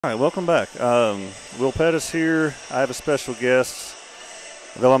All right, welcome back. Will Pettis here. I have a special guest.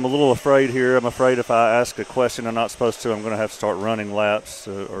 Though I'm a little afraid here, I'm afraid if I ask a question I'm not supposed to, I'm going to have to start running laps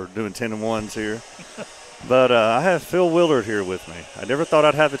or doing 10 and 1s here. But I have Phil Willard here with me. I never thought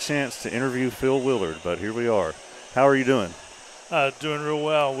I'd have a chance to interview Phil Willard, but here we are. How are you doing? Doing real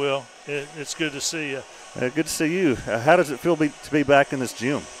well, Will. It's good to see you. Good to see you. How does it feel to be back in this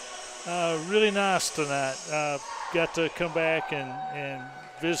gym? Really nice tonight. Got to come back and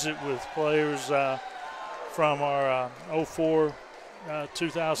visit with players from our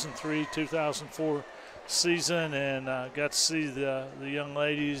 2003, 2004 season, and got to see the young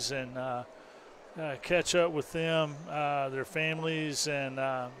ladies and catch up with them, their families, and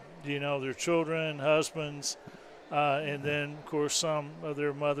their children, husbands, and then of course some of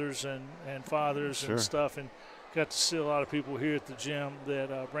their mothers and fathers Sure. and stuff, and got to see a lot of people here at the gym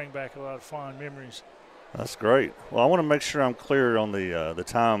that bring back a lot of fond memories. That's great. Well, I want to make sure I'm clear on the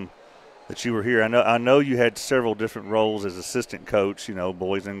time that you were here. I know you had several different roles as assistant coach,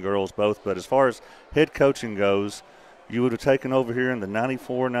 boys and girls both. But as far as head coaching goes, you would have taken over here in the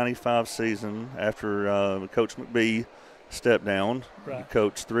 94-95 season after Coach McBee stepped down. Right. You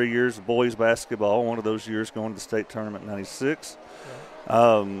coached 3 years of boys basketball, one of those years going to the state tournament in 96.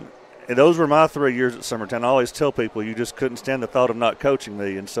 Right. And those were my 3 years at Summertown. I always tell people you just couldn't stand the thought of not coaching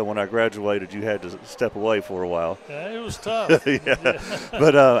me, and so when I graduated, you had to step away for a while. Yeah, it was tough. Yeah.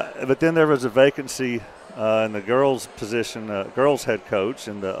 But then there was a vacancy in the girls' position, girls' head coach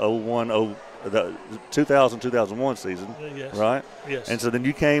in the 2000-2001 season, Yes. right? Yes. And so then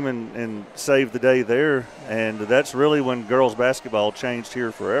you came and saved the day there, and that's really when girls' basketball changed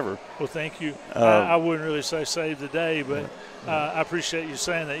here forever. Well, thank you. I wouldn't really say save the day, but I appreciate you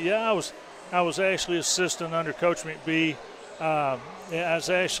saying that. Yeah, I was actually assistant under Coach McBee. I was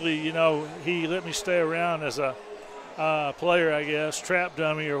actually, he let me stay around as a player, I guess, trap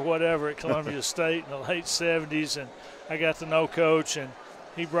dummy or whatever at Columbia State in the late 70s, and I got to know Coach, and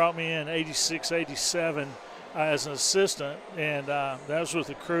he brought me in 86, 87 as an assistant, and that was with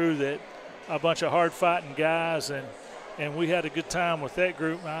a crew that a bunch of hard-fighting guys, and we had a good time with that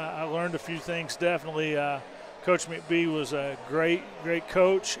group. I learned a few things, definitely. Coach McBee was a great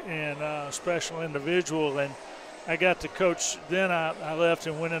coach and a special individual, and I got to coach. Then I left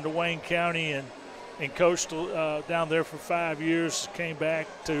and went into Wayne County and coached down there for 5 years, came back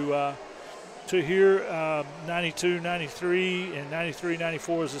to here 92, 93, and 93,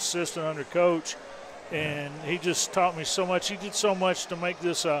 94 as assistant under Coach, and he just taught me so much. He did so much to make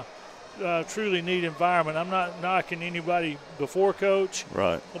this a truly neat environment. I'm not knocking anybody before Coach.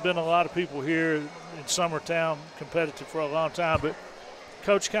 Right. There've been a lot of people here in Summertown competitive for a long time, but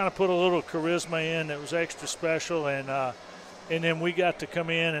Coach kind of put a little charisma in that was extra special, and then we got to come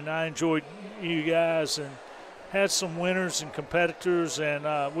in, and I enjoyed you guys and had some winners and competitors,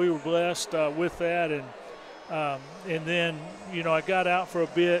 and we were blessed with that, and then I got out for a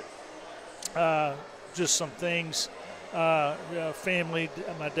bit, just some things. Family,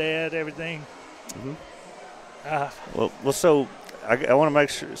 my dad, everything. Mm-hmm. Well, so I want to make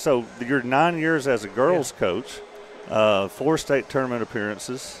sure. So you're 9 years as a girls coach, 4 state tournament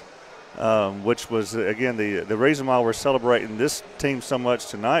appearances, which was again the reason why we're celebrating this team so much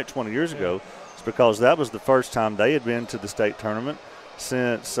tonight. 20 years ago, is because that was the first time they had been to the state tournament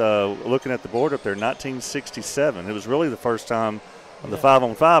since looking at the board up there, 1967. It was really the first time in the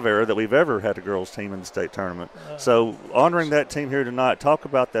 5-on-5 era that we've ever had a girls team in the state tournament. So honoring that team here tonight, talk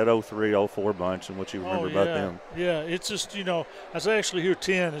about that 03-04 bunch and what you remember about them. Yeah, it's just, I was actually here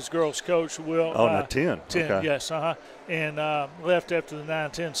 10 as girls coach. Will. Not 10. 10, okay. Yes, and left after the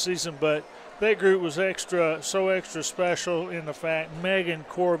 9-10 season. But that group was so extra special in the fact Megan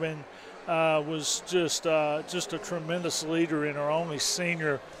Corbin was just a tremendous leader and our only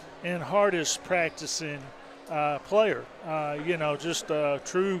senior and hardest practicing player, just a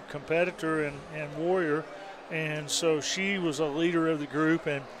true competitor and warrior. And so she was a leader of the group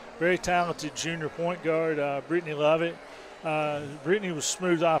and very talented junior point guard, Brittany Lovett. Brittany was a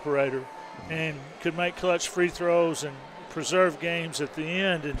smooth operator and could make clutch free throws and preserve games at the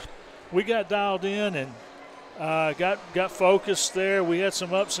end. And we got dialed in and got focused there. We had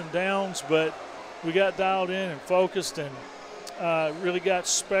some ups and downs, but we got dialed in and focused and really got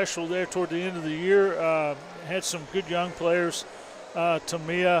special there toward the end of the year. Had some good young players.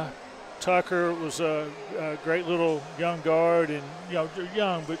 Tamia Tucker was a great little young guard, and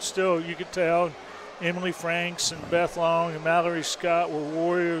young, but still you could tell. Emily Franks and Beth Long and Mallory Scott were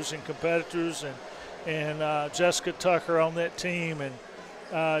warriors and competitors, and Jessica Tucker on that team,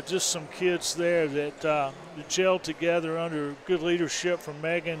 and just some kids there that gelled together under good leadership from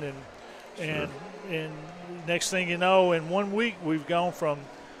Megan, and next thing you know, in 1 week we've gone from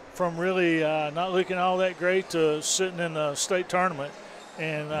from really not looking all that great to sitting in the state tournament.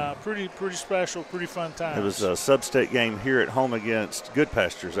 And pretty special, pretty fun time. It was a sub-state game here at home against Good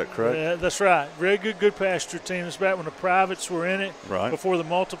Pasture, is that correct? Yeah, that's right. Very Good Pasture team. It's back when the privates were in it, right before the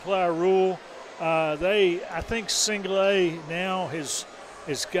multiplier rule. I think single A now has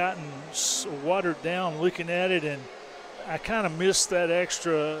gotten watered down looking at it, and I kind of missed that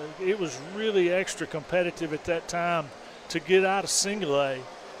extra. It was really extra competitive at that time to get out of single A.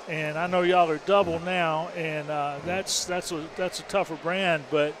 And I know y'all are double now, and that's a tougher brand.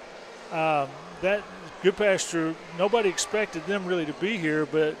 But that Good Pasture, nobody expected them really to be here,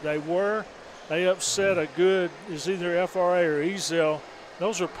 but they were. They upset a good, is either FRA or EZEL.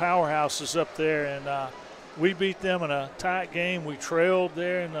 Those are powerhouses up there, and we beat them in a tight game. We trailed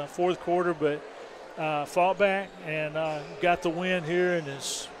there in the fourth quarter, but fought back and got the win here, and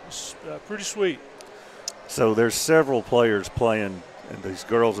it's pretty sweet. So there's several players playing in these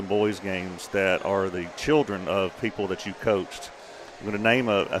girls and boys games that are the children of people that you coached. I'm going to name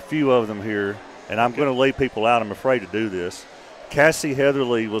a few of them here, and I'm going to leave people out. I'm afraid to do this. Cassie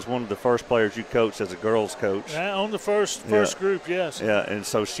Heatherly was one of the first players you coached as a girls coach. Yeah, on the first group, yes. Yeah, and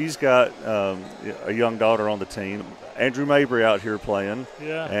so she's got a young daughter on the team. Andrew Mabry out here playing.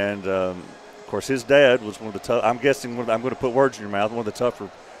 Yeah. And, of course, his dad was one of the tough – I'm guessing I'm going to put words in your mouth, one of the tougher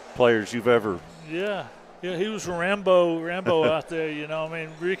players you've ever – Yeah. Yeah, he was Rambo out there, you know. I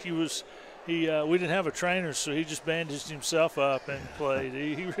mean, Ricky was we didn't have a trainer, so he just bandaged himself up and played.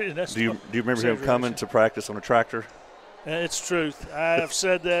 He really, do you remember him coming to practice on a tractor? It's truth. I have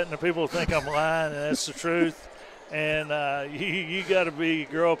said that, and the people think I'm lying, and that's the truth. And you got to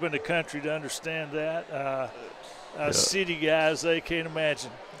grow up in the country to understand that. City guys, they can't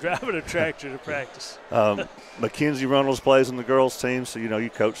imagine driving a tractor to practice. Mackenzie Runnels plays on the girls' team, so you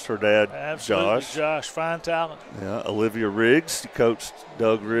coached her dad, Absolutely, Josh, fine talent. Yeah, Olivia Riggs, you coached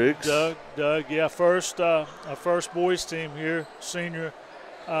Doug Riggs. Doug, yeah, our first boys team here, senior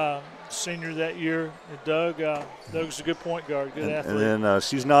that year. Doug's a good point guard, good athlete. And then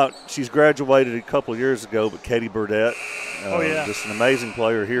she's graduated a couple of years ago, but Katie Burdett, just an amazing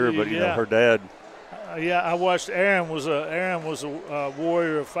player here. But her dad. I watched. Aaron was a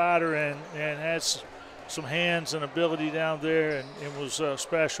warrior, a fighter, and had some hands and ability down there, and was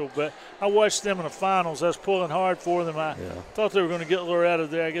special. But I watched them in the finals. I was pulling hard for them. I thought they were going to get Lure out of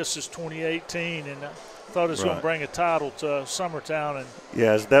there. I guess it's 2018, and I thought it was going to bring a title to Summertown.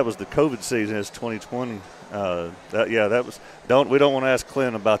 And that was the COVID season. It's 2020. We don't want to ask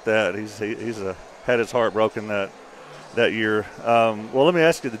Clint about that. He's had his heart broken that year. Well, let me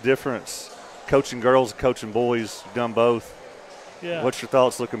ask you the difference. Coaching girls, coaching boys, you've done both. Yeah. What's your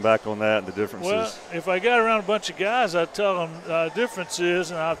thoughts looking back on that and the differences? Well, if I got around a bunch of guys, I'd tell them the difference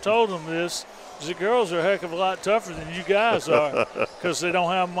is, and I've told them this, is the girls are a heck of a lot tougher than you guys are because they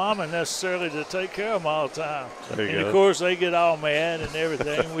don't have mama necessarily to take care of them all the time. Of course, they get all mad and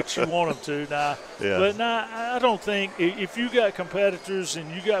everything, which you want them to now. Yeah. But I don't think if you got competitors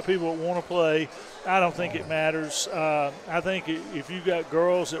and you got people that want to play, I don't think it matters. I think if you got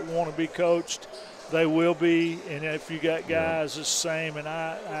girls that want to be coached, they will be. And if you got guys, it's the same. And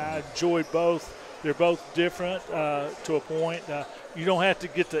I enjoyed both. They're both different to a point. You don't have to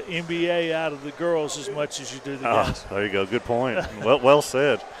get the NBA out of the girls as much as you do the guys. There you go. Good point. well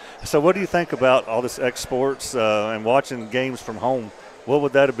said. So what do you think about all this X-Sports and watching games from home? What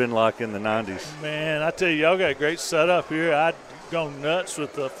would that have been like in the 90s? Man, I tell you, y'all got a great setup here. I'd gone nuts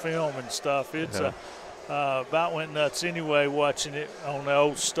with the film and stuff. It's about went nuts anyway watching it on the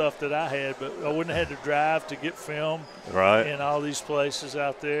old stuff that I had, but I wouldn't have had to drive to get film in all these places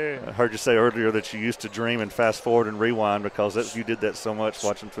out there. I heard you say earlier that you used to dream and fast forward and rewind because you did that so much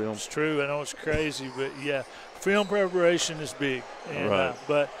watching film. It's true. I know it's crazy, but, yeah, film preparation is big. And,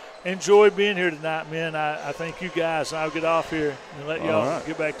 but enjoy being here tonight, man. I thank you guys. I'll get off here and let y'all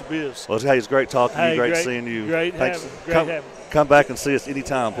get back to biz. Well, hey, it's great talking to you. Great seeing you. Great having you. Come back and see us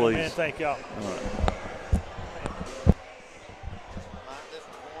anytime, please. Man, thank y'all. All right.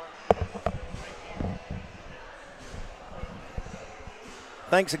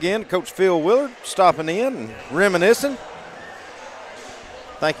 Thanks again to Coach Phil Willard stopping in and reminiscing.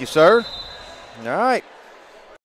 Thank you, sir. All right.